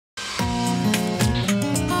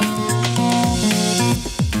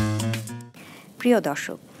প্রিয়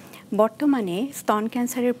দর্শক, বর্তমানে স্তন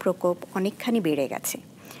ক্যান্সারের প্রকোপ অনেকখানি বেড়ে গেছে।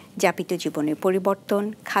 যাপিত জীবনের পরিবর্তন,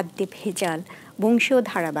 খাদ্যে ভেজাল, বংশীয়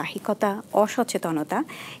ধারাবাহিকতা, অসচেতনতা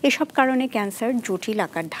এসব কারণে ক্যান্সার জটিল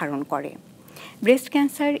আকার ধারণ করে। ব্রেস্ট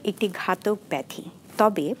ক্যান্সার একটি ঘাতক ব্যাধি,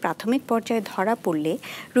 তবে প্রাথমিক পর্যায়ে ধরা পড়লে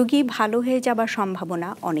রোগী ভালো হয়ে যাবার সম্ভাবনা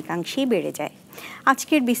অনেকাংশেই বেড়ে যায়।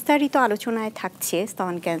 আজকের বিস্তারিত আলোচনায় থাকছে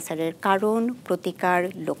স্তন ক্যান্সারের কারণ, প্রতিকার,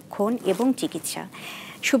 লক্ষণ এবং চিকিৎসা।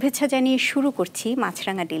 শুভেচ্ছা জানিয়ে শুরু করছি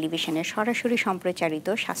মাছরাঙা টেলিভিশনের সরাসরি সম্প্রচারিত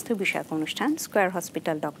স্বাস্থ্য বিষয়ক অনুষ্ঠান স্কয়ার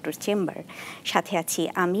হসপিটাল ডক্টর চেম্বার। সাথে আছি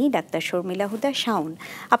আমি ডাক্তার শর্মিলা হুদা শাওন।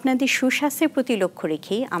 আপনাদের সুস্বাস্থ্যের প্রতি লক্ষ্য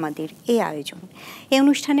রেখেই আমাদের এই আয়োজন। এই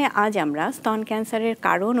অনুষ্ঠানে আজ আমরা স্তন ক্যান্সারের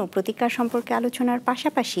কারণ ও প্রতিকার সম্পর্কে আলোচনার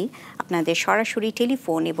পাশাপাশি আপনাদের সরাসরি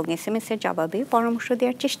টেলিফোন এবং SMS-এর জবাবে পরামর্শ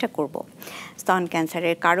দেওয়ার চেষ্টা করব। স্তন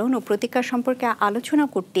ক্যান্সারের কারণ ও প্রতিকার সম্পর্কে আলোচনা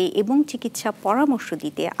করতে এবং চিকিৎসা পরামর্শ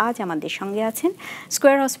দিতে আজ আমাদের সঙ্গে আছেন স্কয়ার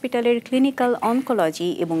হসপিটালের ক্লিনিক্যাল অনকোলজি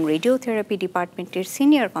এবং রেডিওথেরাপি ডিপার্টমেন্টের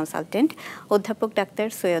সিনিয়র কনসালটেন্ট অধ্যাপক ডাক্তার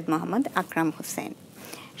সৈয়দ মোহাম্মদ আকরাম হোসেন।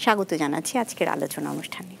 স্বাগত জানাচ্ছি আজকের আলোচনা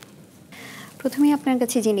অনুষ্ঠানে। প্রথমে আপনার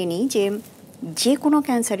কাছে জেনে নিই যে কোনো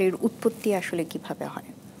ক্যান্সারের উৎপত্তি আসলে কিভাবে হয়।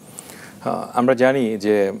 আমরা জানি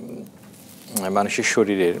যে মানুষের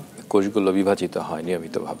শরীরের কোষগুলো বিভাজিত হয়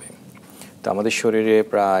নিয়মিতভাবে। তো আমাদের শরীরে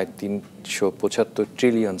প্রায় 375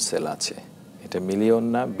 ট্রিলিয়ন সেল আছে। এটা মিলিয়ন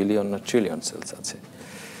না, বিলিয়ন না, ট্রিলিয়ন সেলস আছে।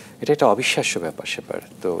 এটা একটা অবিশ্বাস্য ব্যাপার।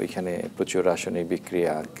 তো এখানে প্রচুর রাসায়নিক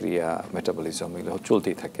বিক্রিয়া, ক্রিয়া, মেটাবলিজম এগুলো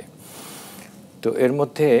চলতেই থাকে। তো এর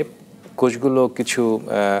মধ্যে কোষগুলো কিছু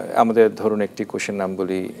আমাদের ধরুন একটি কোষের নাম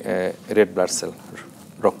বলি রেড ব্লাড সেল,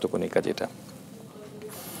 রক্তকণিকা যেটা,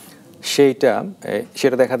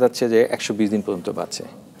 সেটা দেখা যাচ্ছে যে 120 দিন পর্যন্ত বাঁচে।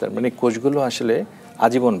 তার মানে কোষগুলো আসলে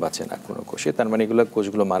আজীবন বাঁচে না কোনো কোষে। তার মানে এগুলো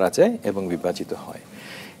কোষগুলো মারা যায় এবং বিভাজিত হয়।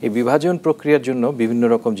 এই বিভাজন প্রক্রিয়ার জন্য বিভিন্ন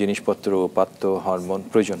রকম জিনিসপত্র, উপাত্ত, হরমোন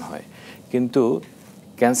প্রয়োজন হয়। কিন্তু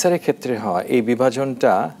ক্যান্সারের ক্ষেত্রে হয় এই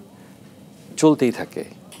বিভাজনটা চলতেই থাকে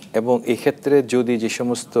এবং এক্ষেত্রে যদি যে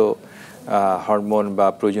সমস্ত হরমোন বা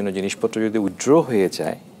প্রয়োজনীয় জিনিসপত্র যদি উইথড্র হয়ে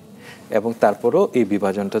যায় এবং তারপরও এই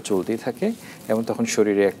বিভাজনটা চলতেই থাকে এবং তখন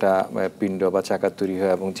শরীরে একটা পিণ্ড বা চাকা তৈরি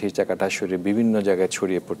হয় এবং সেই চাকাটা শরীরে বিভিন্ন জায়গায়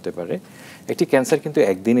ছড়িয়ে পড়তে পারে। একটি ক্যান্সার কিন্তু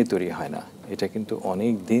একদিনে তৈরি হয় না, এটা কিন্তু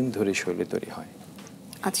অনেক দিন ধরে শরীরে তৈরি হয়।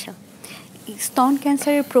 আচ্ছা, স্তন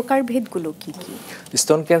ক্যান্সারের প্রকারভেদগুলো কি কি?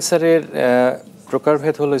 স্তন ক্যান্সারের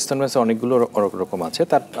প্রকারভেদ হলো, স্তন ক্যান্সার অনেকগুলো রকম আছে।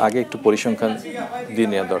 তার আগে একটু পরিসংখ্যান দিয়ে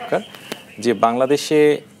নেওয়া দরকার যে বাংলাদেশে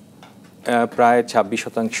প্রায়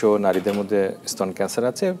 26% নারীদের মধ্যে স্তন ক্যান্সার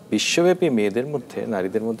আছে। বিশ্বব্যাপী মেয়েদের মধ্যে,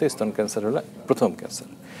 নারীদের মধ্যে স্তন ক্যান্সার হলো প্রথম ক্যান্সার।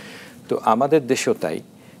 তো আমাদের দেশেও তাই।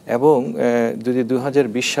 এবং যদি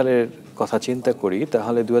 2020 সালের কথা চিন্তা করি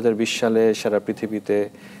তাহলে 2020 সালে সারা পৃথিবীতে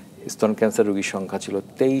স্তন ক্যান্সার রোগীর সংখ্যা ছিল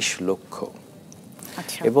 23 লক্ষ।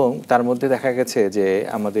 এবং তার মধ্যে দেখা গেছে যে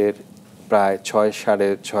আমাদের প্রায়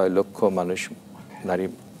 6.5 লক্ষ নারী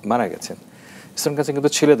মারা গেছেন। স্তন ক্যান্সার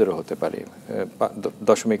কিন্তু ছেলেদেরও হতে পারে,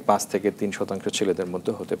 0.5 থেকে 3% ছেলেদের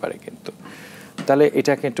মধ্যে হতে পারে। কিন্তু তাহলে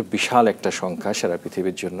এটা কিন্তু বিশাল একটা সংখ্যা, সারা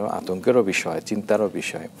পৃথিবীর জন্য আতঙ্কেরও বিষয়, চিন্তারও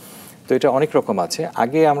বিষয়। তো এটা অনেক রকম আছে।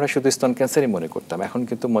 আগে আমরা শুধু স্তন ক্যান্সারই মনে করতাম, এখন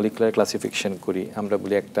কিন্তু মলিকুলার ক্লাসিফিকেশন করি। আমরা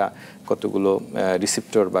বলি একটা কতগুলো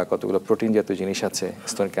রিসেপ্টর বা কতগুলো প্রোটিন জাতীয় জিনিস আছে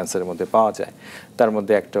স্তন ক্যান্সারের মধ্যে পাওয়া যায়। তার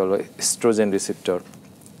মধ্যে একটা হলো oestrogen receptor,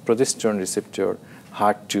 progesterone receptor,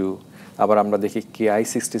 HER2, আবার আমরা দেখি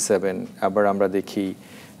Ki-67, আবার আমরা দেখি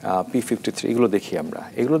P53, এগুলো দেখি আমরা।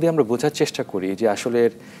 এগুলো দিয়ে আমরা বোঝার চেষ্টা করি যে আসলে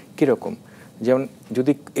কীরকম। যেমন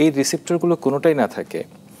যদি এই রিসেপ্টরগুলো কোনোটাই না থাকে,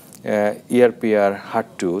 ERPR,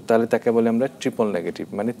 HER2, তাহলে তাকে বলে আমরা ট্রিপল নেগেটিভ,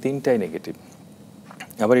 মানে 3টাই নেগেটিভ।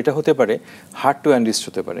 আবার এটা হতে পারে HER2 অ্যান্ডিস্ট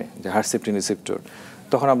হতে পারে, যে হারসেপ্টিন রিসেপ্টর,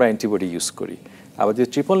 তখন আমরা অ্যান্টিবডি ইউজ করি। আবার যদি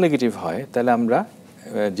ট্রিপল নেগেটিভ হয় তাহলে আমরা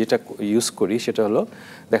যেটা ইউজ করি সেটা হলো,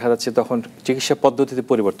 দেখা যাচ্ছে তখন চিকিৎসা পদ্ধতিতে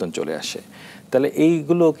পরিবর্তন চলে আসে। তাহলে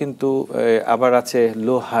এইগুলো কিন্তু আবার আছে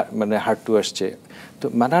মানে HER2 আসছে। তো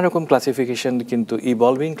নানা রকম ক্লাসিফিকেশন, কিন্তু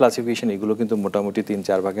ইভলভিং ক্লাসিফিকেশন, এগুলো কিন্তু মোটামুটি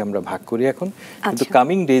 3-4 ভাগে আমরা ভাগ করি এখন। কিন্তু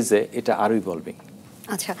কামিং ডেজে এটা আরও ইভলভিং।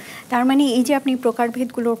 আচ্ছা, তার মানে এই যে আপনি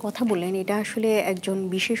প্রকারভেদগুলোর কথা বললেন, এটা আসলে একজন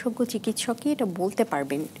বিশেষজ্ঞ চিকিৎসকই এটা বলতে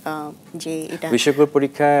পারবেন যে এটা বিশেষজ্ঞ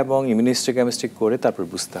পরীক্ষা এবং ইমিউনোহিস্টোকেমিস্ট্রি করে তারপর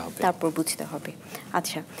বুঝতে হবে।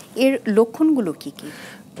 আচ্ছা, এর লক্ষণগুলো কি কি?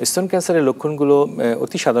 স্তন ক্যান্সারের লক্ষণগুলো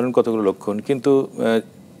অতি সাধারণ কতগুলো লক্ষণ, কিন্তু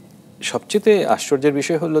সবচেয়ে আশ্চর্যের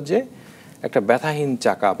বিষয় হলো যে একটা ব্যথাহীন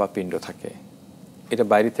চাকা বা পিণ্ড থাকে। এটা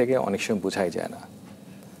বাইরে থেকে অনেক সময় বোঝাই যায় না।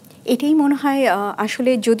 এটাই মনে হয়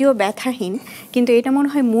আসলে, যদিও ব্যথাহীন, কিন্তু এটা মনে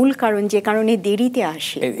হয় মূল কারণ, যে কারণে দেরিতে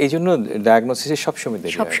আসে। এই জন্য ডায়াগনোসিসে সবসময়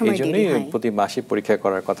দেরি হয়। এই জন্যই প্রতি মাসে পরীক্ষা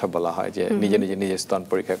করার কথা বলা হয়, যে নিজে স্তন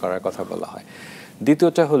পরীক্ষা করার কথা বলা হয়।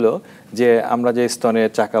 দ্বিতীয়টা হলো যে আমরা যে স্তনের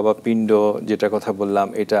চাকা বা পিণ্ড যেটা কথা বললাম,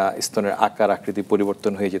 এটা স্তনের আকার আকৃতি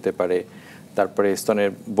পরিবর্তন হয়ে যেতে পারে, তারপরে স্তনের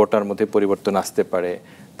বোটার মধ্যে পরিবর্তন আসতে পারে,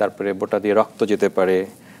 তারপরে বোটা দিয়ে রক্ত যেতে পারে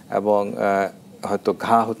এবং হয়তো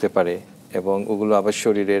ঘা হতে পারে, এবং ওগুলো আবার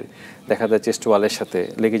শরীরের দেখা যায় চেস্ট ওয়ালের সাথে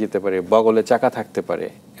লেগে যেতে পারে, বগলে চাকা থাকতে পারে,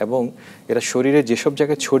 এবং এরা শরীরে যেসব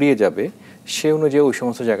জায়গায় ছড়িয়ে যাবে সে অনুযায়ী ওই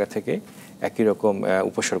সমস্ত জায়গা থেকে একই রকম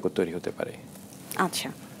উপসর্গ তৈরি হতে পারে। আচ্ছা,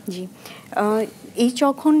 জি। এই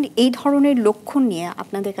যখন এই ধরনের লক্ষণ নিয়ে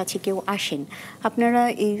আপনাদের কাছে কেউ আসেন, আপনারা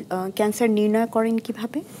এই ক্যান্সার নির্ণয় করেন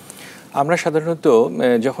কিভাবে? আমরা সাধারণত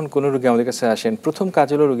যখন কোনো রোগী আমাদের কাছে আসেন, প্রথম কাজ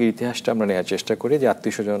হলো রোগীর ইতিহাসটা আমরা নেওয়ার চেষ্টা করি যে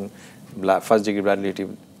আত্মীয় স্বজন ফার্স্ট ডিগ্রি ব্লাড রিলেটিভ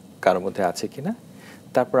কারোর মধ্যে আছে কিনা।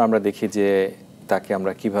 তারপর আমরা দেখি যে তাকে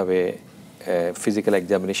আমরা কিভাবে ফিজিক্যাল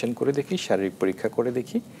এক্সামিনেশন করে দেখি, শারীরিক পরীক্ষা করে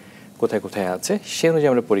দেখি কোথায় কোথায় আছে, সে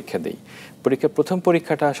অনুযায়ী আমরা পরীক্ষা দিই। প্রথম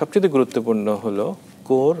পরীক্ষাটা সবচেয়ে গুরুত্বপূর্ণ হলো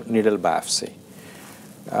core needle biopsy.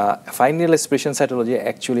 Fine needle expression cytology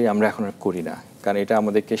actually আমরা এখন আর করি না, কারণ এটা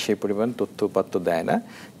আমাদেরকে সেই পরিমাণ তথ্যপাত্র দেয় না।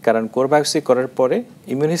 কারণ কোর বায়োপসি করার পরে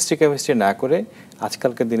ইমিউনিস্ট্রি কেমিস্ট্রি না করে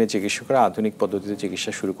আজকালকার দিনে চিকিৎসকরা আধুনিক পদ্ধতিতে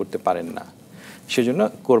চিকিৎসা শুরু করতে পারেন না, সেজন্য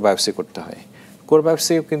কোর বায়োপসি করতে হয়। কোর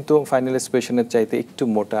বায়োপসিও কিন্তু ফাইনাল এক্সপ্রেশনের চাইতে একটু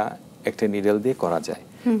মোটা একটা নিডল দিয়ে করা যায়।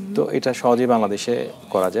 তো এটা সহজেই বাংলাদেশে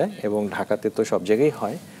করা যায় এবং ঢাকাতে তো সব জায়গায়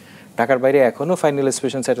হয়। ঢাকার বাইরে এখনও ফাইনাল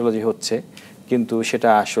এক্সপ্রেশন সাইটোলজি হচ্ছে, কিন্তু সেটা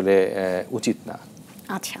আসলে উচিত না।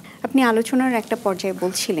 আচ্ছা, আপনি আলোচনার একটা পর্যায়ে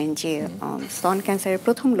বলছিলেন যে স্তন ক্যান্সারের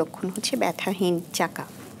প্রথম লক্ষণ হচ্ছে ব্যথাহীন চাকা।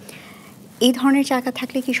 এই ধরনের চাকা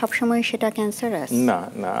থাকলে কি সবসময় সেটা ক্যান্সারাস? না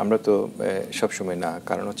না, আমরা তো সবসময় না,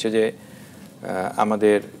 কারণ হচ্ছে যে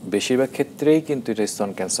আমাদের বেশিরভাগ ক্ষেত্রেই কিন্তু এটা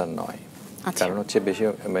স্তন ক্যান্সার নয়। কারণ হচ্ছে বেশি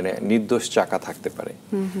নির্দোষ চাকা থাকতে পারে,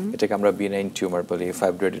 এটাকে আমরা বিনাইন টিউমার বলি,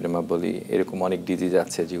 ফাইব্রয়েডিডেমা বলি, এরকম অনেক ডিজিজ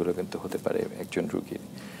আছে যেগুলো কিন্তু হতে পারে একজন রোগীর।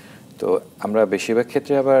 তো আমরা বেশিরভাগ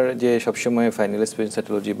ক্ষেত্রে আবার যে সবসময় ফাইনাল এক্সপ্রেশন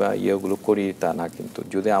সাইটোলজি বা ইয়েগুলো করি তা না, কিন্তু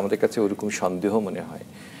যদি আমাদের কাছে ওরকম সন্দেহ মনে হয়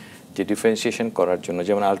যে ডিফারেন্সিয়েশন করার জন্য,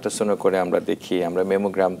 যেমন আলট্রাসাউন্ড করে আমরা দেখি, আমরা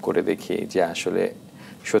মেমোগ্রাম করে দেখি যে আসলে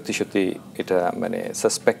সত্যি সত্যি এটা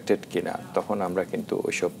সাসপেক্টেড কিনা, তখন আমরা কিন্তু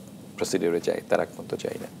ওইসব প্রসিডিউরে যাই, তার আগ পর্যন্ত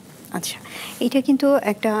যাই না। আচ্ছা, এটা কিন্তু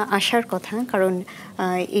একটা আশার কথা, কারণ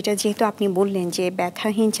এটা যেহেতু আপনি বললেন যে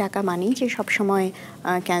ব্যথাহীন চাকা মানেই যে সবসময়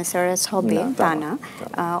ক্যান্সারাস হবে তা না।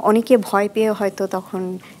 অনেকে ভয় পেয়ে হয়তো তখন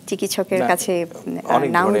চিকিৎসকের কাছে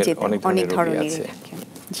নাও যেতে, অনেক ধরনের থাকে।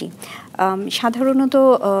 জি, সাধারণত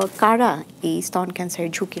কারা এই স্তন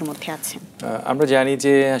ক্যান্সারের ঝুঁকির মধ্যে আছেন? আমরা জানি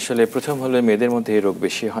যে আসলে প্রথম হলো মেয়েদের মধ্যে এই রোগ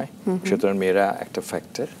বেশি হয়, সুতরাং মেয়েরা একটা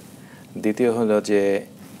ফ্যাক্টর। দ্বিতীয় হলো যে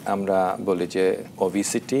আমরা বলি যে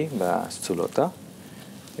ওবিসিটি বা স্থূলতা,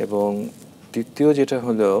 এবং তৃতীয় যেটা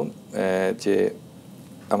হলো যে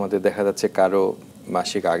আমাদের দেখা যাচ্ছে কারো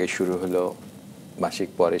মাসিক আগে শুরু হলো, মাসিক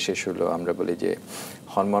পরে শেষ হলো, আমরা বলি যে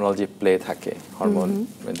হরমোনাল যে প্লে থাকে, হরমোন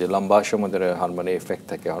যে লম্বা সময় ধরে হরমোনের এফেক্ট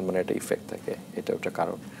থাকে, হরমোনের একটা ইফেক্ট থাকে, এটা একটা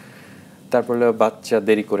কারণ। তারপরে বাচ্চা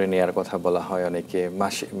দেরি করে নেওয়ার কথা বলা হয় অনেকে,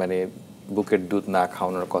 বুকের দুধ না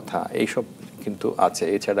খাওয়ানোর কথা, এইসব কিন্তু আছে।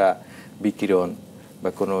 এছাড়া বিকিরণ বা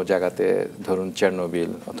কোনো জায়গাতে ধরুন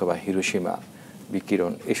চেরনোবিল অথবা হিরোশিমা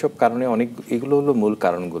বিকিরণ, এসব কারণে এগুলো হলো মূল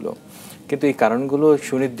কারণগুলো। কিন্তু এই কারণগুলো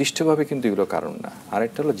সুনির্দিষ্টভাবে কিন্তু এগুলো কারণ না।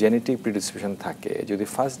 আরেকটা হলো জেনেটিক প্রিডিসপোজিশন থাকে। যদি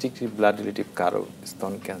ফার্স্ট ডিগ্রি ব্লাড রিলেটিভ কারো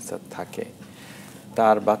স্তন ক্যান্সার থাকে,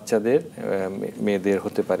 তার বাচ্চাদের, মেয়েদের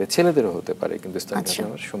হতে পারে, ছেলেদেরও হতে পারে, কিন্তু স্তন ক্যান্সার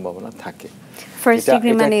হওয়ার সম্ভাবনা থাকে।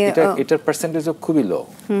 এটার পার্সেন্টেজও খুবই লো,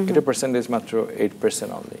 এটার পার্সেন্টেজ মাত্র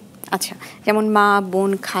 8% অনলি। আচ্ছা, যেমন মা,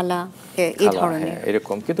 বোন, খালা এই ধরনের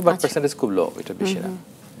এরকম, কিন্তু বাট পার্সেন্টেজ খুব লো, এটা বেশি না।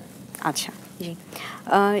 আচ্ছা, জি।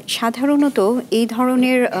 সাধারণত এই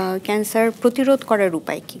ধরনের ক্যান্সার প্রতিরোধ করার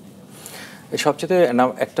উপায় কি? সবচেয়ে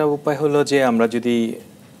একটা উপায় হলো যে আমরা যদি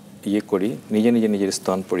করি, নিজের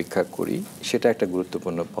স্তন পরীক্ষা করি, সেটা একটা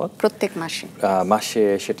গুরুত্বপূর্ণ পথ। প্রত্যেক মাসে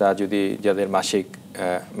সেটা যদি যাদের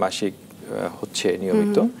মাসিক হচ্ছে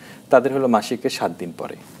নিয়মিত, তাদের হলো মাসিকে 7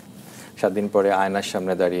 দিন পরে আয়নার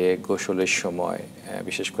সামনে দাঁড়িয়ে গোসলের সময়,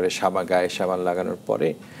 বিশেষ করে গায়ে সাবান লাগানোর পরে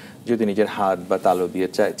যদি নিজের হাত বা তালু দিয়ে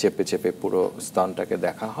চেপে চেপে পুরো স্তনটাকে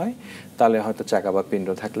দেখা হয়, তাহলে হয়তো চাকা বা পিণ্ড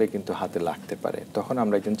থাকলে কিন্তু হাতে লাগতে পারে, তখন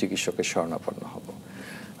আমরা একজন চিকিৎসকের শরণাপন্ন হব।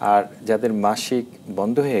 আর যাদের মাসিক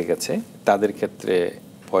বন্ধ হয়ে গেছে তাদের ক্ষেত্রে,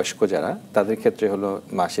 বয়স্ক যারা, তাদের ক্ষেত্রে হলো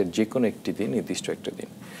মাসের যে কোনো একটি দিন, নির্দিষ্ট একটা দিন।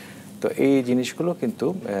 তো এই জিনিসগুলো কিন্তু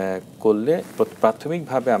করলে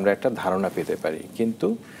প্রাথমিকভাবে আমরা একটা ধারণা পেতে পারি। কিন্তু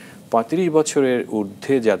 35 বছরের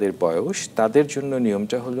ঊর্ধ্বে যাদের বয়স, তাদের জন্য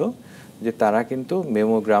নিয়মটা হলো যে তারা কিন্তু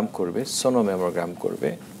মেমোগ্রাম করবে, সোনোমেমোগ্রাম করবে,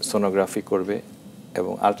 সোনোগ্রাফি করবে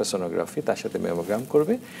এবং আলট্রাসোনোগ্রাফি, তার সাথে মেমোগ্রাম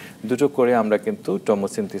করবে। দুটো করে আমরা কিন্তু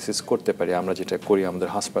টমোসিনথেসিস করতে পারি, আমরা যেটা করি আমাদের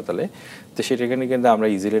হাসপাতালে। তো সেটাখানে কিন্তু আমরা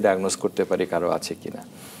ইজিলি ডায়াগনোজ করতে পারি কারো আছে কিনা।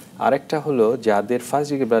 আরেকটা হলো যাদের ফার্স্ট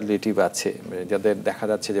ডিগ্রি ব্লাড রিলেটিভ আছে, যাদের দেখা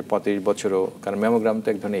যাচ্ছে যে 35 বছরও, কারণ ম্যামোগ্রাম তো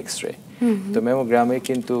এক ধরনের এক্সরে, তো ম্যামোগ্রামে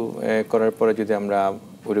কিন্তু করার পরে যদি আমরা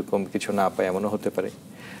ওরকম কিছু না পাই এমনও হতে পারে।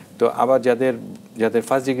 তো আবার যাদের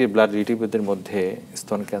ফার্স্ট ডিগ্রি ব্লাড রিলেটিভদের মধ্যে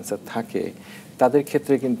স্তন ক্যান্সার থাকে তাদের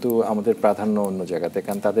ক্ষেত্রে কিন্তু আমাদের প্রাধান্য অন্য জায়গাতে,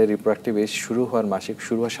 কারণ তাদের রিপ্রোডাক্টিভ এজ শুরু হওয়ার মাসিক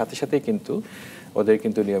শুরু হওয়ার সাথে সাথেই কিন্তু ওদের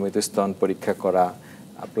কিন্তু নিয়মিত স্তন পরীক্ষা করা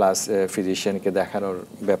প্লাস ফিজিশিয়ানকে দেখানোর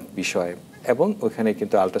বিষয়, এবং ওখানে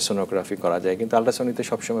কিন্তু আলট্রাসোনোগ্রাফি করা যায়, কিন্তু আলট্রাসোনিতে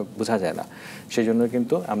সবসময় বোঝা যায় না, সেই জন্য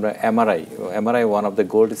কিন্তু আমরা MRI one of the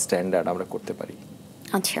gold standard আমরা করতে পারি।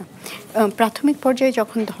 আচ্ছা, প্রাথমিক পর্যায়ে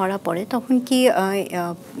যখন ধরা পড়ে তখন কি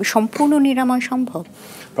সম্পূর্ণ নিরাময় সম্ভব?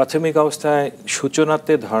 প্রাথমিক অবস্থায়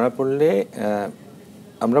সূচনাতে ধরা পড়লে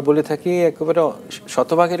আমরা বলে থাকি একেবারে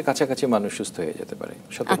শতভাগের কাছাকাছি মানুষ সুস্থ হয়ে যেতে পারে।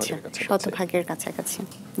 শতভাগের কাছাকাছি।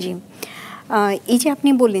 জি, এই যে আপনি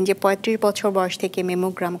বললেন যে 35 বছর বয়স থেকে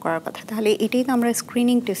মেমোগ্রাম করার কথা, তাহলে এটাই তো আমরা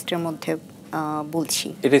স্ক্রিনিং টেস্টের মধ্যে বলছি।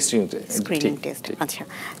 এটা স্ক্রিনিং টেস্ট। আচ্ছা,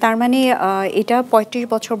 তার মানে এটা 35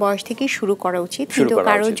 বছর বয়স থেকে শুরু করা উচিত, কিন্তু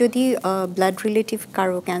কারো যদি ব্লাড রিলেটিভ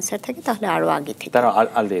কারো ক্যান্সার থাকে তাহলে আরো আগে থেকে, তারা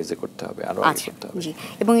আর্লি এজে করতে হবে, আরো আগে করতে হবে। জি,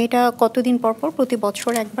 এবং এটা কতদিন পর পর, প্রতি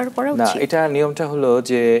বছর একবার করা উচিত? না, এটা নিয়মটা হলো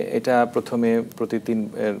যে এটা প্রথমে প্রতি 3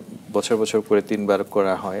 বছর করে 3 বার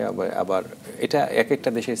করা হয়, আবার এটা এক একটা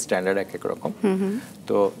দেশের স্ট্যান্ডার্ড এক এক রকম।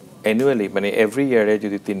 তো অ্যানুয়ালি মানে এভরি ইয়ারে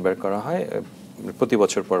যদি 3 বার করা হয়, প্রতি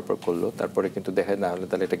বছর পর পর করলো, তারপরে কিন্তু দেখা না হলে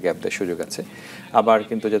তাহলে এটা গ্যাপ দেওয়ার সুযোগ আছে। আবার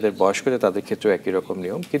কিন্তু যাদের বয়স্ক তাদের ক্ষেত্রেও একই রকম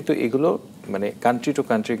নিয়ম, কিন্তু এগুলো মানে কান্ট্রি টু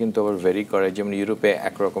কান্ট্রি কিন্তু আবার ভেরি করে। যেমন ইউরোপে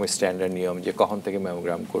একরকম স্ট্যান্ডার্ড নিয়ম যে কখন থেকে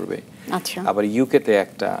ম্যামোগ্রাম করবে, আবার ইউকেতে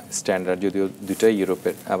একটা স্ট্যান্ডার্ড, যদিও দুটাই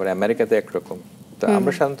ইউরোপের, আবার আমেরিকাতে একরকম।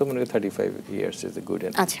 আমরা সাধারণত মনে করি 35 ইয়ার্স ইজ এ গুড।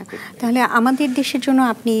 আচ্ছা, তাহলে আমাদের দেশের জন্য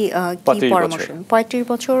আপনি কি পরামর্শ? 35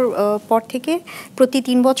 বছর পর থেকে প্রতি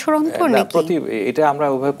 3 বছর অন্তর নাকি? এটা আমরা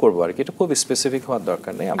ওভাবে করব আর কি, এটা খুব স্পেসিফিক হওয়ার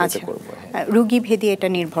দরকার নেই, আমরা এটা করব। রোগী ভেদে এটা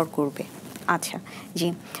নির্ভর করবে। আচ্ছা, জি,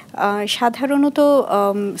 সাধারণত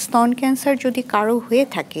স্তন ক্যান্সার যদি কারো হয়ে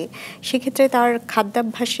থাকে সেক্ষেত্রে তার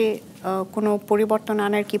খাদ্যাভ্যাসে কোনো পরিবর্তন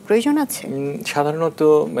আনার কি প্রয়োজন আছে? সাধারণত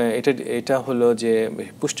এটা হলো যে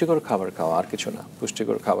পুষ্টিকর খাবার খাওয়া, আর কিছু না,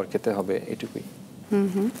 পুষ্টিকর খাবার খেতে হবে, এটুকুই।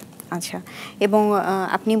 আচ্ছা, এবং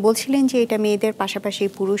আপনি বলছিলেন যে এটা মেয়েদের পাশাপাশি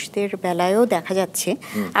পুরুষদের বেলায়ও দেখা যাচ্ছে,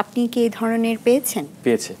 আপনি কি এই ধরনের পেয়েছি?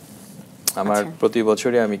 আমার প্রতি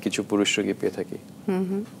বছরই আমি কিছু পুরুষ রোগী পেয়ে থাকি,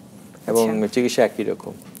 এবং চিকিৎসা একই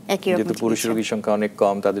রকম, যেহেতু পুরুষ রোগীর সংখ্যা অনেক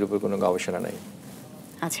কম, তাদের উপর কোনো গবেষণা নাই।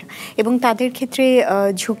 আচ্ছা, এবং তাদের ক্ষেত্রে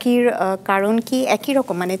ঝুঁকির কারণ কি একই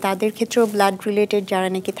রকম? মানে তাদের ক্ষেত্রেও ব্লাড রিলেটেড যারা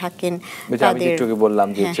নাকি থাকেন, আমি একটু বললাম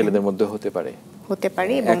যে ছেলেদের মধ্যে হতে পারে,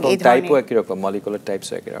 এবং এই টাইপও একই রকম, মলিকুলার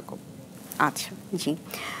টাইপসও একই রকম। আচ্ছা, জি,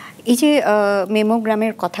 এই যে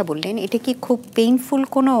মেমোগ্রামের কথা বললেন, এটা কি খুব পেইনফুল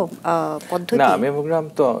কোনো পদ্ধতি? না, মেমোগ্রাম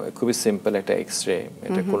তো খুবই সিম্পল একটা এক্সরে,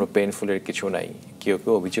 এটা কোনো পেইনফুলের কিছু নাই। কেউ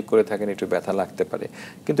অভিযোগ করে থাকেন একটু ব্যথা লাগতে পারে,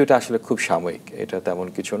 কিন্তু এটা আসলে খুব সাময়িক, এটা তেমন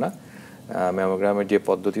কিছু না। ম্যামোগ্রামের যে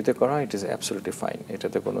পদ্ধতিতে করা হয়, ইট ইজ অ্যাবসলিউটলি ফাইন,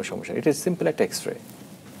 এটাতে কোনো সমস্যা, ইট ইজ সিম্পল একটা এক্সরে।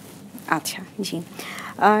 আচ্ছা, জি,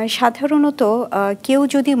 সাধারণত কেউ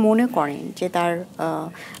যদি মনে করেন যে তার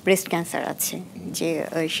ব্রেস্ট ক্যান্সার আছে, যে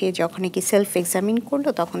সে যখন কি সেলফ এক্সামিন করলো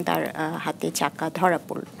তখন তার হাতে চাকা ধরা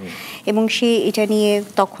পড়ল, এবং সে এটা নিয়ে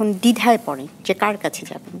তখন দ্বিধায় পড়ে যে কার কাছে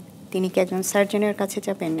যাবেন। তিনি কি একজন সার্জনের কাছে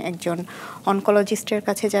যাবেন, একজন অনকোলজিস্টের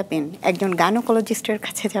কাছে যাবেন, একজন গাইনোকোলজিস্টের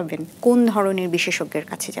কাছে যাবেন, কোন ধরনের বিশেষজ্ঞের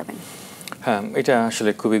কাছে যাবেন? হ্যাঁ, এটা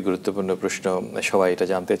আসলে খুবই গুরুত্বপূর্ণ প্রশ্ন, সবাই এটা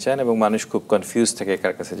জানতে চান এবং মানুষ খুব কনফিউজ থাকে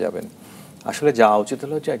কার কাছে যাবেন। আসলে যাওয়া উচিত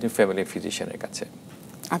হলো যে একজন ফ্যামিলি ফিজিশিয়ানের কাছে।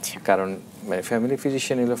 আচ্ছা, কারণ ফ্যামিলি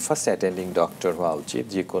ফিজিশিয়ান হলো ফার্স্ট অ্যাটেন্ডিং ডক্টর হওয়া উচিত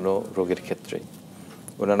যে কোনো রোগের ক্ষেত্রেই।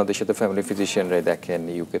 অন্যান্য দেশে তো ফ্যামিলি ফিজিশিয়ানরাই দেখেন,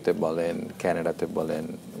 ইউকেতে বলেন, ক্যানাডাতে বলেন,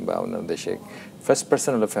 বা অন্যান্য দেশে ফার্স্ট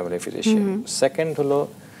পার্সন হলো ফ্যামিলি ফিজিশিয়ান। সেকেন্ড হলো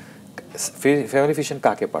ফ্যামিলি ফিজিশিয়ান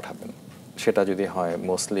কাকে পাঠাবেন, সেটা যদি হয়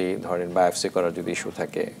মোস্টলি ধরেন বায়োপসি করার যদি ইস্যু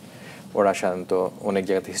থাকে, ওরা সাধারণত অনেক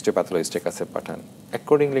জায়গাতে হিস্টোপ্যাথোলজিস্টের কাছে পাঠান,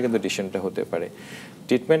 অ্যাকর্ডিংলি কিন্তু ডিসিশনটা হতে পারে।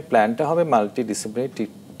 ট্রিটমেন্ট প্ল্যানটা হবে মাল্টি ডিসিপ্লিনারি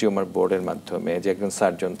টিউমার বোর্ডের মাধ্যমে, যে একজন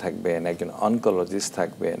সার্জন থাকবেন, একজন অনকোলজিস্ট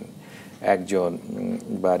থাকবেন, একজন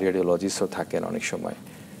বা রেডিওলজিস্টও থাকেন অনেক সময়।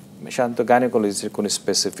 সাধারণত গাইনোকোলজিস্টের কোনো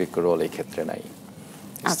স্পেসিফিক রোল এই ক্ষেত্রে নাই।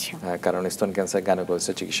 আচ্ছা, কারণ স্তন ক্যান্সার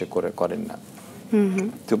গাইনোকোলজিস্টের চিকিৎসা করেন না।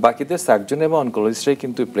 তো বাকিদের সার্জন এবং অনকোলজিস্টরাই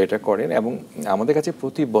কিন্তু প্লেটা করেন, এবং আমাদের কাছে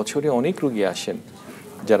প্রতি বছরই অনেক রোগী আসেন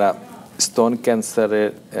যারা স্তন ক্যান্সারের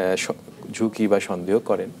ঝুঁকি বা সন্দেহ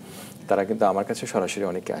করেন, তারা কিন্তু আমার কাছে সরাসরি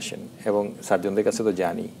অনেকে আসেন, এবং সার্জনদের কাছে তো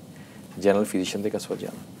জানি, জেনারেল ফিজিশিয়ানদের কাছেও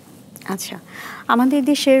যান। আচ্ছা, আমাদের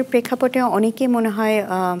দেশের প্রেক্ষাপটে অনেকে মনে হয়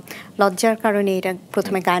লজ্জার কারণে এটা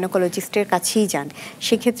প্রথমে গাইনোকোলজিস্টের কাছেই যান,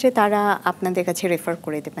 সেক্ষেত্রে তারা আপনাদের কাছে রেফার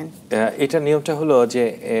করে দেবেন? এটা নিয়মটা হলো যে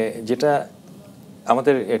যেটা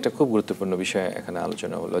আমাদের একটা খুব গুরুত্বপূর্ণ বিষয় এখানে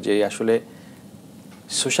আলোচনা হলো যে আসলে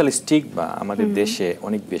সোশ্যাল স্টিগমা আমাদের দেশে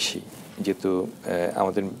অনেক বেশি, যেহেতু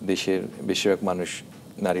আমাদের দেশের বেশিরভাগ মানুষ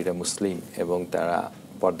নারীরা মুসলিম এবং তারা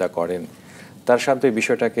পর্দা করেন, তার সাথে এই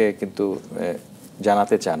বিষয়টাকে কিন্তু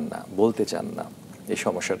জানাতে চান না, বলতে চান না এই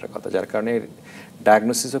সমস্যাটার কথা, যার কারণে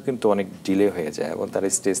ডায়াগনোসিসও কিন্তু অনেক ডিলে হয়ে যায় এবং তারা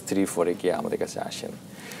স্টেজ 3-4 গিয়ে আমাদের কাছে আসেন।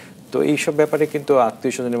 তো এইসব ব্যাপারে কিন্তু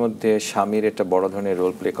আত্মীয় স্বজনের মধ্যে স্বামীর একটা বড় ধরনের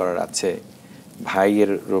রোল প্লে করার আছে,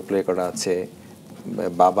 ভাইয়ের রোল প্লে করা আছে,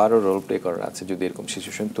 বাবারও রোল প্লে করার আছে। যদি এরকম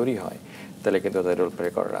সিচুয়েশন তৈরি হয় তাহলে কিন্তু তাদের রোল প্লে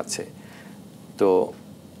করার আছে। তো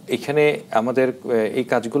এখানে আমাদের এই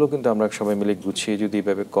কাজগুলো কিন্তু আমরা সবাই মিলে গুছিয়ে যদি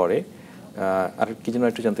এভাবে করে, আর কি যেন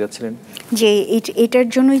একটু জানতে চাচ্ছিলেন যে এটার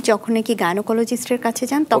জন্যই যখন নাকি গাইনোকোলজিস্টের কাছে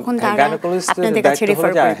যান তখন তারা আপনাদের কাছে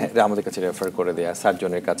রেফার করে, আমাদের কাছে রেফার করে দেয়া,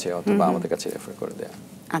 সার্জনের কাছে অথবা আমাদের কাছে রেফার করে দেয়া।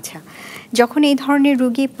 আচ্ছা, যখন এই ধরনের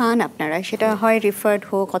রোগী পান আপনারা, সেটা হয় রেফার্ড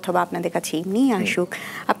হোক অথবা আপনাদের কাছে এমনি আসুক,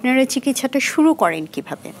 আপনারা চিকিৎসাটা শুরু করেন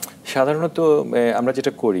কিভাবে? সাধারণত আমরা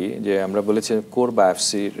যেটা করি যে আমরা বলেছি কোর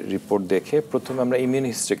বায়োপসির রিপোর্ট দেখে প্রথমে আমরা ইমিউন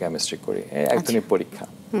হিস্ট্রি কেমিস্ট্রি করি, একদমই পরীক্ষা।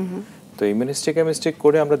 তো ইমিউন হিস্ট্রি কেমিস্ট্রি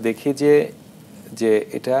করে আমরা দেখি যে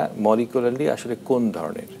এটা মলিকুলারলি আসলে কোন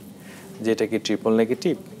ধরনের, যে এটা কি ট্রিপল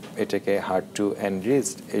নেগেটিভ, এটাকে হার্ড টু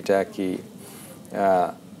এনরিচড, এটা কি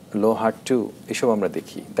লো হার্ড টু, এসব আমরা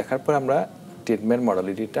দেখি। দেখার পর আমরা ট্রিটমেন্ট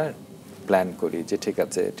মডালিটিটা প্ল্যান করি যে ঠিক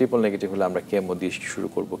আছে ট্রিপল নেগেটিভ হলে আমরা কেমো দিয়ে শুরু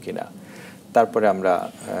করব কিনা, তারপরে আমরা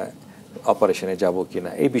অপারেশনে যাব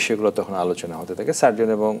কিনা, এই বিষয়গুলো তখন আলোচনা হতে থাকে। সার্জন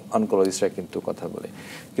এবং অনকোলজিস্টরা কিন্তু কথা বলে।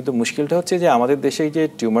 কিন্তু মুশকিলটা হচ্ছে যে আমাদের দেশে যে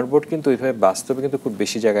টিউমার বোর্ড কিন্তু ওইভাবে বাস্তবে কিন্তু খুব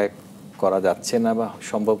বেশি জায়গায় করা যাচ্ছে না বা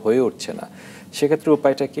সম্ভব হয়ে উঠছে না। সেক্ষেত্রে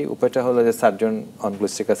উপায়টা কি? উপায়টা হলো যে সার্জন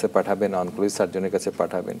অনকোলজিস্টের কাছে পাঠাবেন, অনকোলজিস্ট সার্জনের কাছে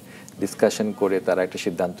পাঠাবেন, ডিসকাশন করে তারা একটা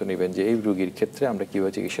সিদ্ধান্ত নেবেন যে এই রোগীর ক্ষেত্রে আমরা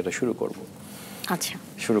কীভাবে চিকিৎসাটা শুরু করব। আচ্ছা,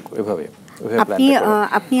 শুরু এভাবে।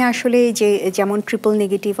 আপনি আসলে যে যেমন ট্রিপল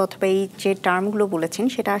নেগেটিভ অথবা এই যে টার্মগুলো বলেছেন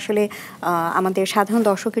সেটা আসলে আমাদের সাধারণ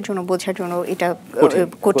দর্শকের জন্য বোঝার জন্য এটা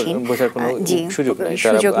কঠিন,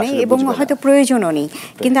 সুযোগ নেই এবং হয়তো প্রয়োজনও নেই।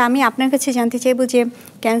 কিন্তু আমি আপনার কাছে জানতে চাইবো যে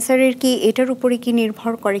ক্যান্সারের কি এটার উপরে কি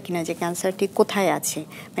নির্ভর করে কিনা যে ক্যান্সারটি কোথায় আছে,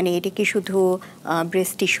 মানে এটা কি শুধু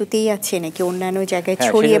ব্রেস্ট টিস্যুতেই আছে নাকি অন্যান্য জায়গায়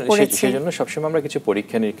ছড়িয়ে পড়েছে? সেজন্য সবসময় আমরা কিছু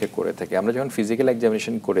পরীক্ষা নিরীক্ষা করে থাকি। আমরা যখন ফিজিক্যাল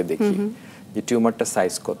এক্সামিনেশন করে দেখি যে টিউমারটা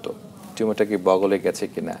সাইজ কত, টিউমারটা কি বগলে গেছে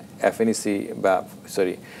কিনা, এফএনসি বা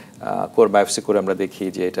কোর বায়োপসি করে আমরা দেখি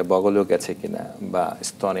যে এটা বগলেও গেছে কিনা বা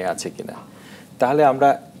স্তনে আছে কিনা, তাহলে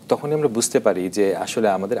তখনই আমরা বুঝতে পারি যে আসলে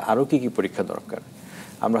আমাদের আরও কি কি পরীক্ষা দরকার।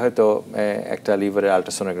 আমরা হয়তো একটা লিভারের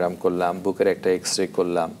আল্ট্রাসোনোগ্রাম করলাম, বুকের একটা এক্সরে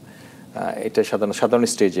করলাম, এটা সাধারণ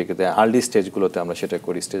স্টেজে, কিন্তু আর্লি স্টেজগুলোতে আমরা সেটা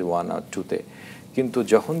করি, স্টেজ 1 আর 2-তে। কিন্তু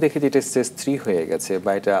যখন দেখি যে এটা স্টেজ 3 হয়ে গেছে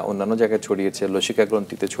বা এটা অন্যান্য জায়গায় ছড়িয়েছে, লসিকা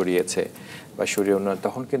গ্রন্থিতে ছড়িয়েছে বা শরীরে অন্য,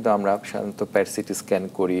 তখন কিন্তু আমরা সাধারণত প্যাট সিটি স্ক্যান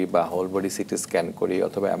করি বা হোল বডি সিটি স্ক্যান করি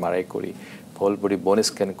অথবা এমআরআই করি, হোল বডি বোন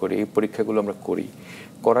স্ক্যান করি। এই পরীক্ষাগুলো আমরা করি,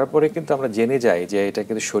 করার পরে কিন্তু আমরা জেনে যাই যে এটা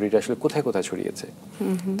কিন্তু শরীরে আসলে কোথায় কোথায় ছড়িয়েছে।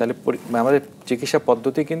 তাহলে আমাদের চিকিৎসা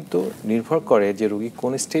পদ্ধতি কিন্তু নির্ভর করে যে রোগী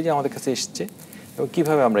কোন স্টেজে আমাদের কাছে এসছে এবং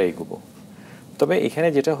কীভাবে আমরা এগোবো। তবে এখানে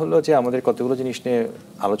যেটা হলো যে আমাদের কতগুলো জিনিস নিয়ে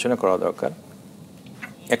আলোচনা করা দরকার।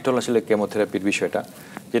 একটা হলো আসলে কেমোথেরাপির বিষয়টা,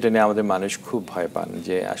 যেটা নিয়ে আমাদের মানুষ খুব ভয় পান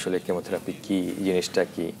যে আসলে কেমোথেরাপি কি, জিনিসটা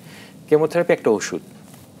কি। কেমোথেরাপি একটা ওষুধ,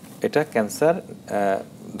 এটা ক্যান্সার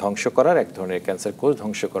ধ্বংস করার এক ধরনের, ক্যান্সার কোষ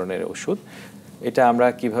ধ্বংসকরণের ওষুধ। এটা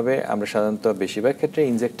আমরা সাধারণত বেশিরভাগ ক্ষেত্রে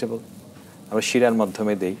ইনজেক্টেবল, আমরা শিরার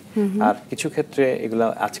মাধ্যমে দেই। আর কিছু ক্ষেত্রে এগুলো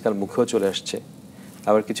আজকাল মুখেও চলে আসছে,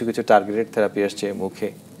 আবার কিছু কিছু টার্গেটেড থেরাপি আসছে মুখে,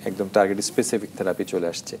 একদম টার্গেট স্পেসিফিক থেরাপি চলে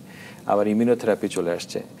আসছে, আবার ইমিউনোথেরাপি চলে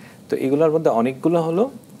আসছে। তো এগুলোর মধ্যে অনেকগুলো হলো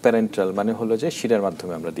প্যারেন্টাল, মানে হলো যে শিরার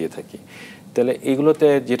মাধ্যমে আমরা দিয়ে থাকি। তাহলে এগুলোতে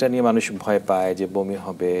যেটা নিয়ে মানুষ ভয় পায় যে বমি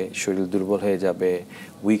হবে, শরীর দুর্বল হয়ে যাবে,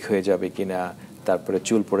 উইক হয়ে যাবে কিনা, তারপরে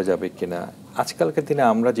চুল পড়ে যাবে কিনা, আজকালকার দিনে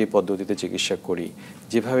আমরা যে পদ্ধতিতে চিকিৎসা করি,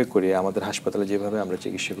 যেভাবে করি, আমাদের হাসপাতালে যেভাবে আমরা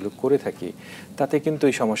চিকিৎসাগুলো করে থাকি, তাতে কিন্তু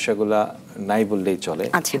এই সমস্যাগুলো নাই বললেই চলে।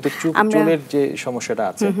 কিন্তু চুলের যে সমস্যাটা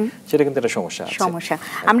আছে সেটা কিন্তু একটা সমস্যা।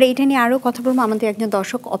 আমরা এটা নিয়ে আরো কথা বলবো, আমাদের একজন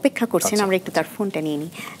দর্শক অপেক্ষা করছেন, আমরা একটু তার ফোনটা নিয়ে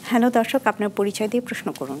নিই। হ্যালো দর্শক, আপনার পরিচয় দিয়ে প্রশ্ন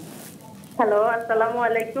করুন। হ্যালো, আসসালামু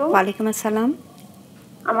আলাইকুম। ওয়ালাইকুম আসসালাম।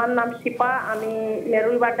 আমার নাম শিপা, আমি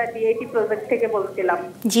মেরুলবাড্ডা ডিএটি প্রজেক্ট থেকে বলছিলাম।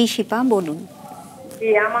 জি শিপা, বলুন।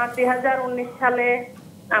 জি, আমার 2019 সালে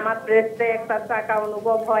আমার ব্রেস্টে একটা চাকা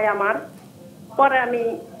অনুভব হয় আমার। পরে আমি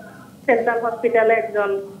সেন্ট্রাল হসপিটালে একজন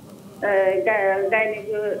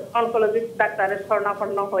অনকোলজিস্ট ডাক্তারের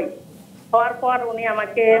শরণাপন্ন হই। হওয়ার পর উনি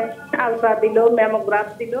আমাকে আলট্রা দিল, ম্যামোগ্রাফ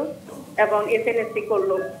দিল এবং এসএনএসি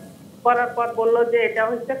করলো। করার পর বললো যে এটা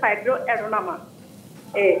হচ্ছে ফাইব্রো অ্যাডেনোমা।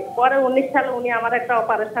 পরে 19 সালে উনি আমার একটা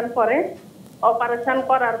অপারেশন করে, অপারেশন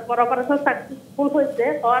করার পর অপারেশন সাকসেসফুল হয়েছে,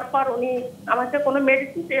 হওয়ার পর উনি আমাকে কোনো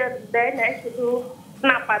মেডিসিন দেয় নাই, শুধু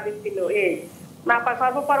নাপা দিচ্ছিল। এই নাপা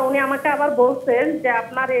খাওয়ার পর উনি আমাকে আবার বলছেন যে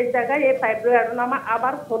আপনার এই জায়গায় এই ফাইব্রোঅ্যাডেনোমা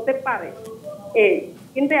আবার হতে পারে। এই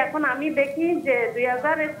কিন্তু এখন আমি দেখি যে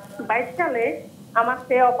 2022 সালে আমার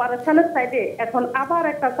সেই অপারেশনের সাইডে এখন আবার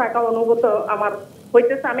একটা চাকা অনুভূত আমার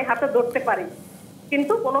হইতেছে, আমি হাতে ধরতে পারি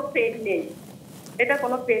কিন্তু কোনো পেন নেই, এটা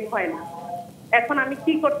কোনো পেন হয় না। এখন আমি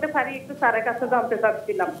কি করতে পারি একটু স্যারের কাছে জানতে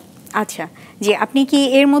চাচ্ছিলাম। আচ্ছা, যে আপনি কি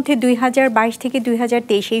এর মধ্যে 2022 থেকে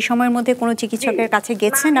 2023 এই সময়ের মধ্যে কোনো চিকিৎসকের কাছে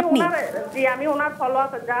গেছেন আপনি? জি, আমি ওনার ফলো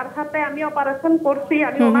আপ, যার হাতে আমি অপারেশন করছি,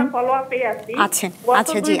 আমি ওনার ফলো আপে আছি।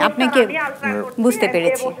 আচ্ছা জি, আপনাকে বুঝতে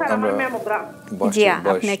পেরেছি। জি,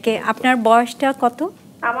 আপনাকে, আপনার বয়সটা কত?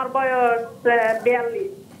 আমার বয়স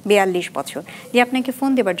 42 বছর। জি, আপনাকে ফোন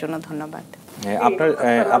দেওয়ার জন্য ধন্যবাদ।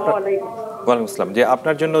 ওয়ালাইকুম আসসালাম। যে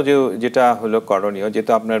আপনার জন্য যেটা হলো করণীয়,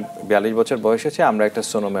 যেহেতু আপনার 42 বছর বয়স হয়েছে, আমরা একটা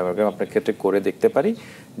সোনোম্যামোগ্রাম আপনার ক্ষেত্রে করে দেখতে পারি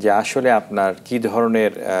যে আসলে আপনার কি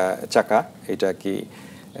ধরনের চাকা, এটা কি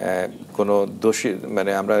কোনো দোষী,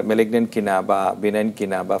 মানে আমরা ম্যালিগন্যান্ট কিনা বা বেনাইন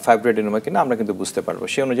কিনা বা ফাইব্রোঅ্যাডেনোমা কিনা আমরা কিন্তু বুঝতে পারবো,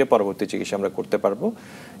 সেই অনুযায়ী পরবর্তী চিকিৎসা আমরা করতে পারবো।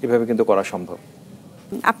 এভাবে কিন্তু করা সম্ভব।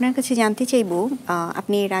 আপনার কাছে জানতে চাইব,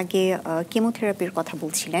 আপনি এর আগে কেমোথেরাপির কথা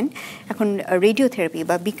বলছিলেন, এখন রেডিওথেরাপি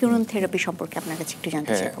বা বিকিরণ থেরাপি সম্পর্কে আপনার কাছে একটু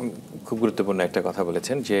জানতে চাই। খুব গুরুত্বপূর্ণ একটা কথা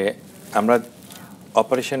বলেছেন যে আমরা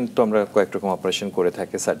অপারেশন, তো আমরা কয়েক রকম অপারেশন করে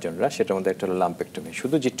থাকি সার্জনরা, সেটার মধ্যে একটা হলো লাম্পেক্টমি,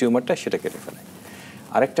 শুধু যে টিউমারটা সেটা কেটে ফেলে।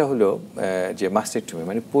 আরেকটা হলো যে মাস্টেক্টমি,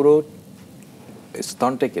 মানে পুরো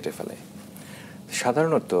স্তনটাই কেটে ফেলে।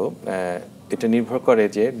 সাধারণত এটা নির্ভর করে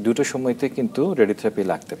যে দুটো সময়তে কিন্তু রেডিওথেরাপি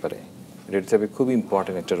লাগতে পারে। রেডিওথেরাপি খুব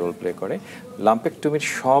ইম্পর্টেন্ট একটা রোল প্লে করে। লাম্পেক্টমির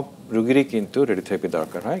সব রোগীরই কিন্তু রেডিওথেরাপি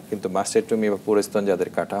দরকার হয়, কিন্তু মাস্টেক্টমি বা পুরো স্তন যাদের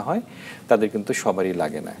কাটা হয় তাদের কিন্তু সবারই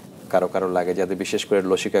লাগে না, কারো কারো লাগে, যাদের বিশেষ করে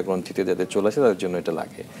লসিকা গ্রন্থিতে যাদের চলে আসে তাদের জন্য এটা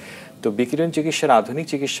লাগে। তো বিকিরণ চিকিৎসার আধুনিক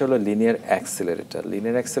চিকিৎসা হলো লিনিয়ার অ্যাক্সেলারেটর।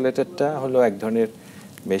 লিনিয়ার অ্যাক্সেলারেটরটা হলো এক ধরনের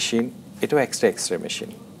মেশিন, এটাও এক্সরে মেশিন।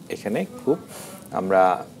 এখানে খুব আমরা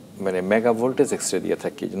মানে মেগা ভোল্টেজ এক্সরে দিয়ে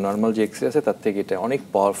থাকি, নর্মাল যে এক্সরে আছে তার থেকে এটা অনেক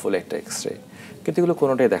পাওয়ারফুল একটা এক্সরে, কিন্তু এগুলো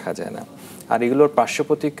কোনোটাই দেখা যায় না। আর এগুলোর পার্শ্ব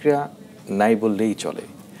প্রতিক্রিয়া নাই বললেই চলে।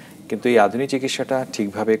 কিন্তু এই আধুনিক চিকিৎসাটা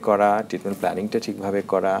ঠিকভাবে করা, ট্রিটমেন্ট প্ল্যানিংটা ঠিকভাবে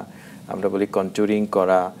করা, আমরা বলি কন্ট্যুরিং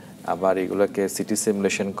করা, আবার এগুলোকে সিটি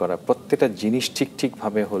সিমুলেশন করা, প্রত্যেকটা জিনিস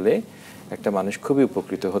ঠিকভাবে হলে একটা মানুষ খুবই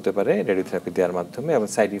উপকৃত হতে পারে রেডিওথেরাপি দেওয়ার মাধ্যমে, এবং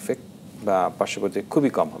সাইড ইফেক্ট বা পার্শ্ব প্রতিক্রিয়া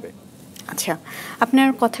খুবই কম হবে। আচ্ছা, আপনার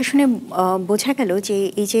কথা শুনে বোঝা গেল যে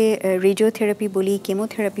এই যে রেডিওথেরাপি বলি,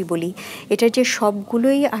 কেমোথেরাপি বলি, এটার যে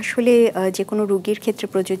সবগুলোই আসলে যে কোনো রোগীর ক্ষেত্রে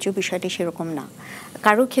প্রযোজ্য বিষয়টি সেরকম না।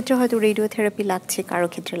 কারো ক্ষেত্রে হয়তো রেডিওথেরাপি লাগছে, কারো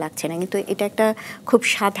ক্ষেত্রে লাগছে না, কিন্তু এটা একটা খুব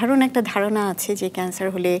সাধারণ একটা ধারণা আছে যে ক্যান্সার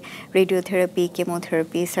হলে রেডিওথেরাপি,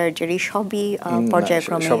 কেমোথেরাপি, সার্জারি সবই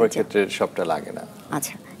পর্যায়ক্রমে, সবার ক্ষেত্রে সবটা লাগে না।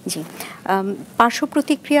 আচ্ছা জি, পার্শ্ব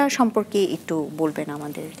প্রতিক্রিয়া সম্পর্কে একটু বলবেন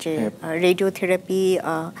আমাদের, যে রেডিওথেরাপি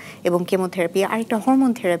এবং কেমোথেরাপি, আরেকটা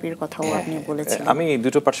হরমোন থেরাপির কথাও আপনি বলেছিলেন। আমি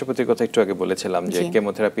দুটো পার্শ্ব প্রতিক্রিয়ার কথা একটু আগে বলেছিলাম যে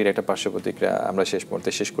কেমোথেরাপির একটা পার্শ্ব প্রতিক্রিয়া আমরা শেষ মুহূর্তে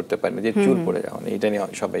শেষ করতে পারি না, যে চুল পড়ে যাওয়া। এটা নিয়ে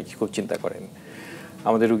সবাই খুব চিন্তা করেন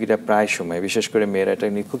আমাদের রুগীরা, প্রায় সময় বিশেষ করে মেয়েরা এটা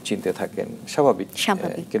নিয়ে খুব চিন্তা থাকেন, স্বাভাবিক।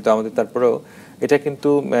 কিন্তু আমাদের তারপরেও এটা কিন্তু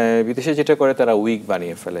বিদেশে যেটা করে তারা উইগ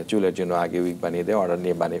বানিয়ে ফেলে, চুলের জন্য আগে উইগ বানিয়ে দেয়, অর্ডার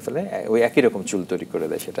নিয়ে বানিয়ে ফেলে, ওই একই রকম চুল তৈরি করে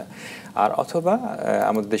দেয় সেটা। আর অথবা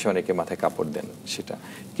আমাদের দেশে অনেকে মাথায় কাপড় দেন সেটা,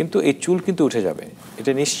 কিন্তু এই চুল কিন্তু উঠে যাবে,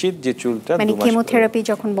 এটা নিশ্চিত যে চুলটা কেমোথেরাপি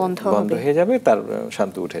যখন বন্ধ হয়ে যাবে তার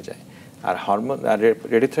শান্ত উঠে যায়। আর হরমোন আর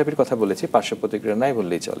রেডিওথেরাপির কথা বলেছি, পার্শ্ব প্রতিক্রিয়া নাই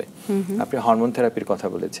বললেই চলে। আপনি হরমোন থেরাপির কথা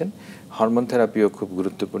বলেছেন, হরমোন থেরাপিও খুব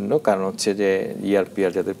গুরুত্বপূর্ণ, কারণ হচ্ছে যে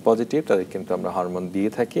ERPR যাদের পজিটিভ তাদের কিন্তু আমরা হরমোন দিয়ে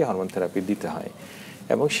থাকি, হরমোন থেরাপি দিতে হয়,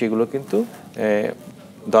 এবং সেগুলো কিন্তু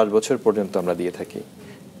 10 বছর পর্যন্ত আমরা দিয়ে থাকি।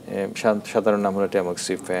 সাধারণ নাম হলো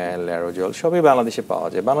ট্যামক্সিফেন, ল্যারোজল, সবই বাংলাদেশে পাওয়া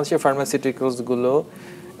যায়। বাংলাদেশের ফার্মাসিউটিক্যালসগুলো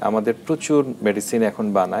আমাদের প্রচুর মেডিসিন এখন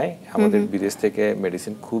বানায়, আমাদের বিদেশ থেকে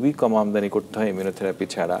মেডিসিন খুবই কম আমদানি করতে হয় ইমিউনোথেরাপি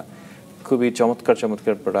ছাড়া। খুবই চমৎকার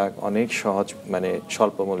প্রোডাক্ট, অনেক সহজ, মানে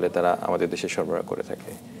স্বল্প মূল্যে তারা আমাদের দেশে সরবরাহ করে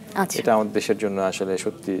থাকে। এটা আমাদের দেশের জন্য আসলে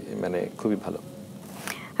সত্যি মানে খুবই ভালো।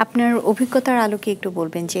 আপনার অভিজ্ঞতার আলোকে একটু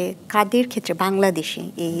বলবেন যে কাদের ক্ষেত্রে বাংলাদেশে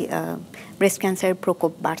এই ব্রেস্ট ক্যান্সারের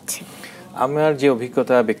প্রকোপ বাড়ছে? আমার যে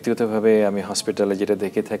অভিজ্ঞতা ব্যক্তিগতভাবে আমি হসপিটালে যেটা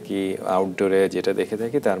দেখে থাকি, আউটডোরে যেটা দেখে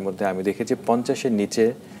থাকি, তার মধ্যে আমি দেখেছি 50-এর নিচে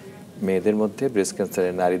মেয়েদের মধ্যে ব্রেস্ট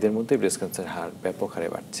ক্যান্সারের, নারীদের মধ্যে ব্রেস্ট ক্যান্সার হার ব্যাপক হারে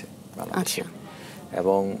বাড়ছে বাংলাদেশে।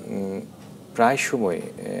 এবং প্রায় সময়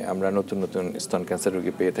আমরা নতুন স্তন ক্যান্সার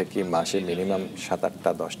রোগী পেয়ে থাকি, মাসে মিনিমাম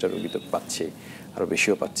 7-8টা 10টা রোগী তো পাচ্ছি, আরও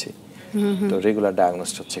বেশিও পাচ্ছি। তো রেগুলার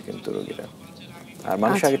ডায়াগনোস্ট হচ্ছে কিন্তু রোগীরা, আর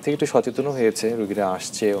মানুষ আগে থেকে একটু সচেতনও হয়েছে, রোগীরা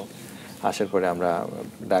আসছেও, আসার পরে আমরা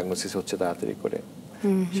ডায়াগনোসিস হচ্ছে তাড়াতাড়ি করে,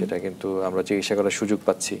 সেটা কিন্তু আমরা চিকিৎসা করার সুযোগ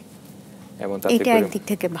পাচ্ছি, এবং তাতে এটা করে একদিক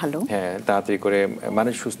থেকে ভালো। হ্যাঁ, তাড়াতাড়ি করে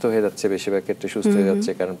মানুষ সুস্থ হয়ে যাচ্ছে, বেশিরভাগ ক্ষেত্রে সুস্থ হয়ে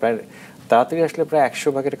যাচ্ছে, কারণ প্রায় তাড়াতাড়ি আসলে প্রায় 100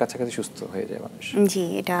 ভাগের কাছাকাছি সুস্থ হয়ে যায় মানুষ। জি,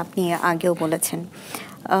 এটা আপনি আগেও বলেছেন।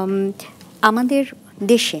 আমাদের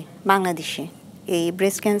দেশে, বাংলাদেশে এই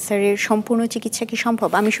ব্রেস্ট ক্যান্সারের সম্পূর্ণ চিকিৎসা কি সম্ভব?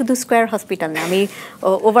 আমি শুধু স্কয়ার হসপিটাল না, আমি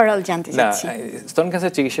ওভারঅল জানতে না, চাচ্ছি। স্তন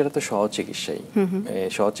ক্যান্সার চিকিৎসাটা তো সহজ চিকিৎসাই।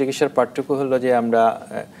 সহজ চিকিৎসার পার্থক্য হলো যে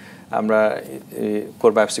আমরা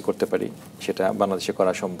কোর বায়োপসি করতে পারি, সেটা বাংলাদেশে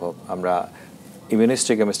করা সম্ভব। আমরা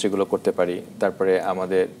ইমিউনোহিস্টোকেমিস্ট্রিগুলো করতে পারি, তারপরে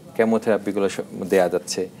আমাদের কেমোথেরাপিগুলো দেয়া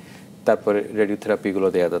যাচ্ছে, তারপরে রেডিওথেরাপিগুলো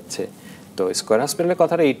দেয়া যাচ্ছে। তো স্কয়ার হসপিটালের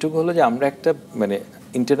কথাটা এইটুকু হলো যে আমরা একটা মানে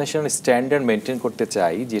ইন্টারন্যাশনাল স্ট্যান্ডার্ড মেনটেন করতে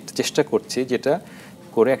চাই, যেটা চেষ্টা করছি, যেটা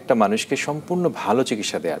করে একটা মানুষকে সম্পূর্ণ ভালো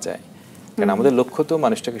চিকিৎসা দেওয়া যায়। কারণ আমাদের লক্ষ্য তো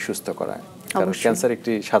মানুষটাকে সুস্থ করা, কারণ ক্যান্সার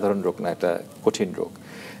একটি সাধারণ রোগ না, এটা কঠিন রোগ।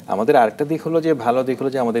 আমাদের আরেকটা দিক হলো যে ভালো দিক হলো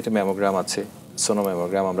যে আমাদের একটা ম্যামোগ্রাম আছে,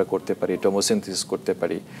 সোনোম্যামোগ্রাম আমরা করতে পারি, টোমোসিনথেসিস করতে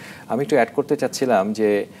পারি। আমি একটু অ্যাড করতে চাচ্ছিলাম যে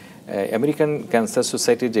আমেরিকান ক্যান্সার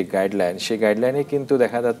সোসাইটির যে গাইডলাইন, সেই গাইডলাইনে কিন্তু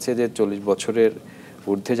দেখা যাচ্ছে যে 40 বছরের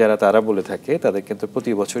ঊর্ধ্বে যারা তারা বলে থাকে তাদের কিন্তু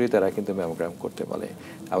প্রতি বছরই তারা কিন্তু ম্যামোগ্রাম করতে বলে।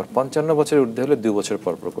 আবার 55 বছরের ঊর্ধ্বে হলে 2 বছর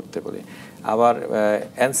পর পর করতে বলে। আবার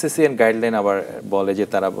এনসিসিএন গাইডলাইন আবার বলে যে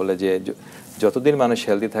তারা বলে যে যতদিন মানুষ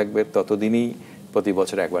হেলদি থাকবে ততদিনই প্রতি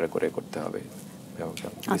বছর একবার করে করতে হবে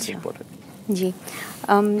ম্যামোগ্রাম। জি,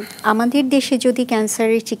 আমাদের দেশে যদি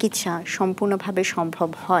ক্যান্সারের চিকিৎসা সম্পূর্ণভাবে সম্ভব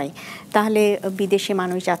হয়, তাহলে বিদেশে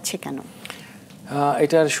মানুষ যাচ্ছে কেন?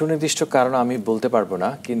 এটার সুনির্দিষ্ট কারণ আমি বলতে পারবো না,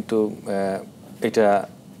 কিন্তু এটা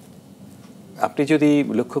আপনি যদি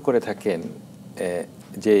লক্ষ্য করে থাকেন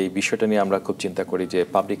যে এই বিষয়টা নিয়ে আমরা খুব চিন্তা করি যে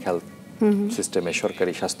পাবলিক হেলথ সিস্টেমে,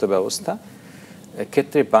 সরকারি স্বাস্থ্য ব্যবস্থা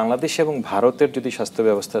ক্ষেত্রে বাংলাদেশ এবং ভারতের যদি স্বাস্থ্য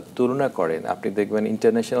ব্যবস্থার তুলনা করেন, আপনি দেখবেন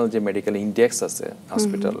ইন্টারন্যাশনাল যে মেডিকেল ইন্ডেক্স আছে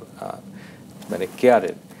হসপিটাল মানে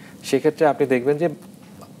কেয়ারের, সেক্ষেত্রে আপনি দেখবেন যে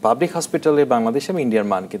পাবলিক হসপিটালে বাংলাদেশ এবং ইন্ডিয়ার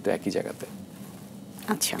মান কিন্তু একই জায়গাতে।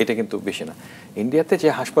 আচ্ছা, এটা কিন্তু বেশি না। ইন্ডিয়াতে যে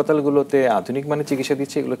হাসপাতালগুলোতে আধুনিক মানের চিকিৎসা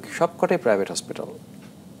দিচ্ছে, এগুলো সবকটাই প্রাইভেট হসপিটাল,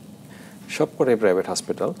 সবকটাই প্রাইভেট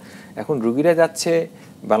হসপিটাল। এখন রুগীরা যাচ্ছে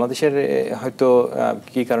বাংলাদেশের হয়তো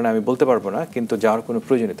কী কারণে আমি বলতে পারবো না, কিন্তু যাওয়ার কোনো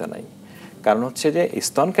প্রয়োজনীয়তা নাই। কারণ হচ্ছে যে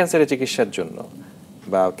স্তন ক্যান্সারের চিকিৎসার জন্য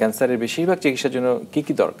বা ক্যান্সারের বেশিরভাগ চিকিৎসার জন্য কী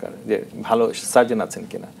কী দরকার, যে ভালো সার্জন আছেন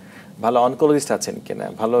কিনা, ভালো অনকোলজিস্ট আছেন কিনা,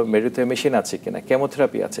 ভালো মেডিকেল মেশিন আছে কিনা,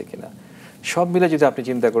 কেমোথেরাপি আছে কিনা, সব মিলে যদি আপনি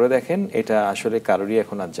চিন্তা করে দেখেন, এটা আসলে কারোরই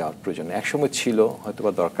এখন আর যাওয়ার প্রয়োজন নেই। একসময় ছিল, হয়তো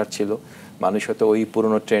বা দরকার ছিল, মানুষ হয়তো ওই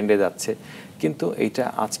পুরনো ট্রেন্ডে যাচ্ছে, কিন্তু এইটা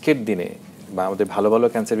আজকের দিনে বা আমাদের ভালো ভালো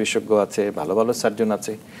ক্যান্সার বিশেষজ্ঞ আছে, ভালো ভালো সার্জন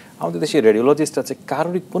আছে, আমাদের দেশে রেডিওলজিস্ট আছে,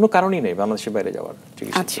 কারোরই কোনো কারণই নেই বাংলাদেশের বাইরে যাওয়ার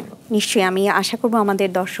চিকিৎসার জন্য। নিশ্চয়ই, আমি আশা করব আমাদের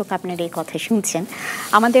দর্শক আপনার এই কথা শুনছেন।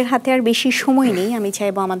 আমাদের হাতে আর বেশি সময় নেই, আমি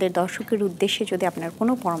চাইবো আমাদের দর্শকের উদ্দেশ্যে যদি আপনার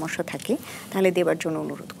কোনো পরামর্শ থাকে তাহলে দেওয়ার জন্য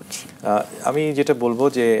অনুরোধ করছি। আমি যেটা বলবো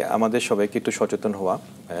যে আমাদের সবাইকে একটু সচেতন হওয়া,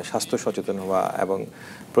 স্বাস্থ্য সচেতন হওয়া, এবং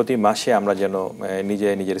প্রতি মাসে আমরা যেন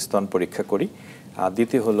নিজের স্তন পরীক্ষা করি। আর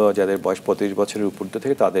দ্বিতীয় হলো যাদের বয়স 35 বছরের উপর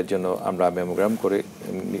থেকে তাদের জন্য আমরা ম্যামোগ্রাম করে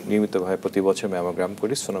নিয়মিতভাবে প্রতি বছর ম্যামোগ্রাম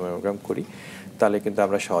করি, সোনোম্যামোগ্রাম করি, তাহলে কিন্তু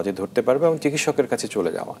আমরা সহজে ধরতে পারবো। এবং চিকিৎসকের কাছে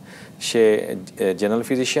চলে যাওয়া, সে জেনারেল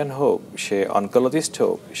ফিজিশিয়ান হোক, সে অনকোলজিস্ট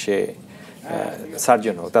হোক, সে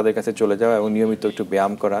সার্জন হোক, তাদের কাছে চলে যাওয়া এবং নিয়মিত একটু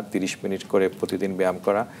ব্যায়াম করা, 30 মিনিট করে প্রতিদিন ব্যায়াম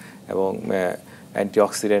করা, এবং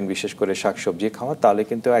অ্যান্টিঅক্সিডেন্ট বিশেষ করে শাকসবজি খাওয়া, তাহলে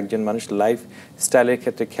কিন্তু একজন মানুষ লাইফ স্টাইলের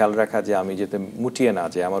ক্ষেত্রে খেয়াল রাখা, যে আমি যাতে মুটিয়ে না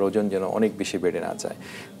যাই, আমার ওজন যেন অনেক বেশি বেড়ে না যায়,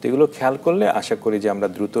 তো এগুলো খেয়াল করলে আশা করি যে আমরা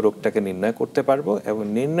দ্রুত রোগটাকে নির্ণয় করতে পারবো। এবং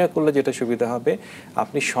নির্ণয় করলে যেটা সুবিধা হবে,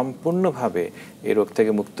 আপনি সম্পূর্ণভাবে এই রোগ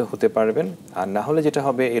থেকে মুক্ত হতে পারবেন। আর না হলে যেটা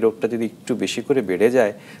হবে, এই রোগটা যদি একটু বেশি করে বেড়ে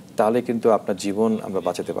যায়, তাহলে কিন্তু আপনার জীবন আমরা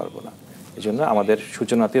বাঁচাতে পারবো না। এই জন্য আমাদের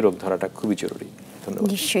সূচনাতে রোগ ধরাটা খুবই জরুরি। ধন্যবাদ।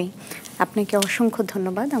 নিশ্চয়ই, আপনাকে অসংখ্য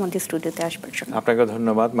ধন্যবাদ আমাদের স্টুডিওতে আসবার জন্য। আপনাকেও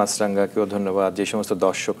ধন্যবাদ, মাছরাঙ্গাকেও ধন্যবাদ, যে সমস্ত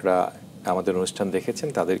দর্শকরা আমাদের অনুষ্ঠান দেখেছেন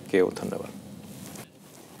তাদেরকেও ধন্যবাদ।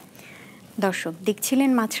 দর্শক দেখছিলেন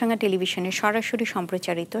মাছরাঙ্গা টেলিভিশনের সরাসরি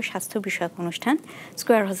সম্প্রচারিত স্বাস্থ্য বিষয়ক অনুষ্ঠান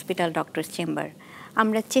স্কয়ার হসপিটাল ডক্টরস চেম্বার।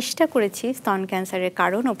 আমরা চেষ্টা করেছি স্তন ক্যান্সারের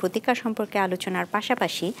কারণ ও প্রতিকার সম্পর্কে আলোচনার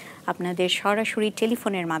পাশাপাশি আপনাদের সরাসরি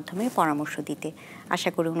টেলিফোনের মাধ্যমে পরামর্শ দিতে। আশা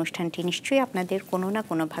করি অনুষ্ঠানটি নিশ্চয়ই আপনাদের কোনো না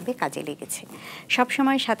কোনোভাবে কাজে লেগেছে।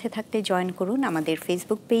 সবসময় সাথে থাকতে জয়েন করুন আমাদের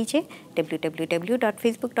ফেসবুক পেজে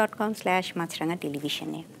www.facebook.com/মাছরাঙ্গা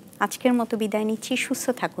টেলিভিশনে। আজকের মতো বিদায় নিচ্ছি, সুস্থ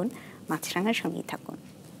থাকুন, মাছরাঙ্গার সঙ্গেই থাকুন।